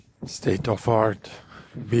State of art,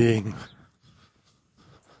 being.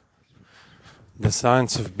 The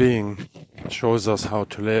science of being shows us how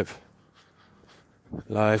to live.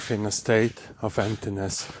 Life in a state of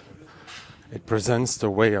emptiness. It presents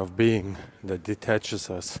the way of being that detaches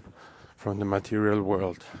us from the material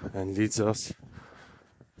world and leads us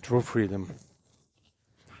through freedom.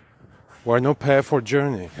 Where no path or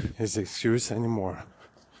journey is excuse anymore.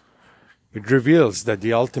 It reveals that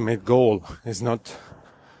the ultimate goal is not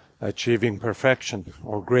achieving perfection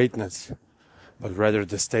or greatness, but rather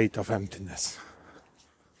the state of emptiness.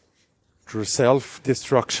 Through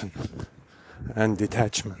self-destruction and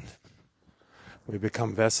detachment, we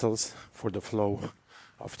become vessels for the flow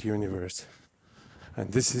of the universe.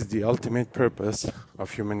 And this is the ultimate purpose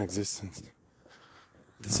of human existence.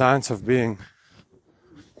 The science of being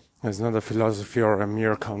is not a philosophy or a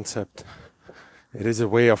mere concept. It is a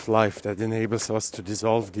way of life that enables us to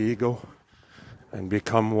dissolve the ego and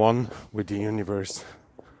become one with the universe.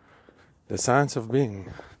 The science of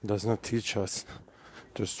being does not teach us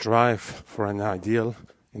to strive for an ideal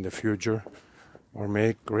in the future or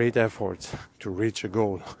make great efforts to reach a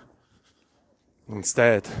goal.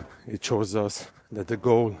 Instead, it shows us that the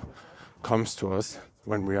goal comes to us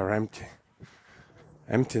when we are empty.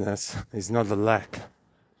 Emptiness is not a lack,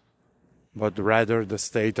 but rather the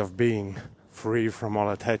state of being free from all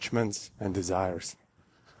attachments and desires.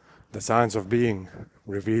 The science of being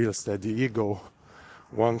reveals that the ego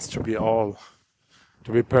wants to be all,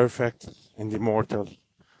 to be perfect and immortal.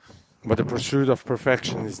 But the pursuit of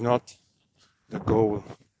perfection is not the goal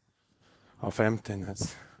of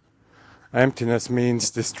emptiness. Emptiness means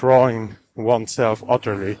destroying oneself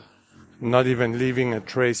utterly, not even leaving a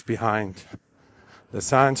trace behind. The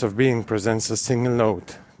science of being presents a single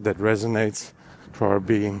note that resonates through our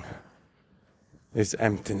being. Is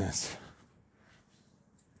emptiness.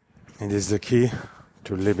 It is the key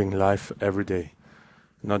to living life every day,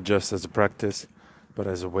 not just as a practice, but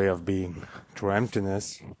as a way of being. Through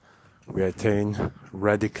emptiness, we attain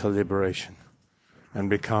radical liberation and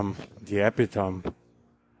become the epitome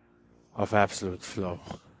of absolute flow.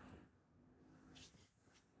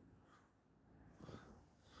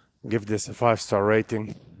 Give this a 5-star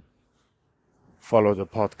rating. Follow the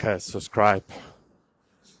podcast, subscribe.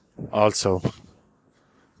 Also,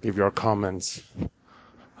 give your comments.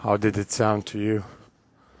 How did it sound to you?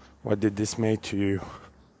 What did this make to you?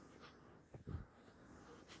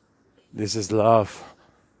 This is love,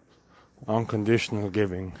 unconditional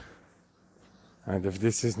giving. And if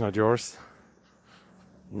this is not yours,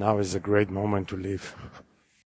 now is a great moment to live.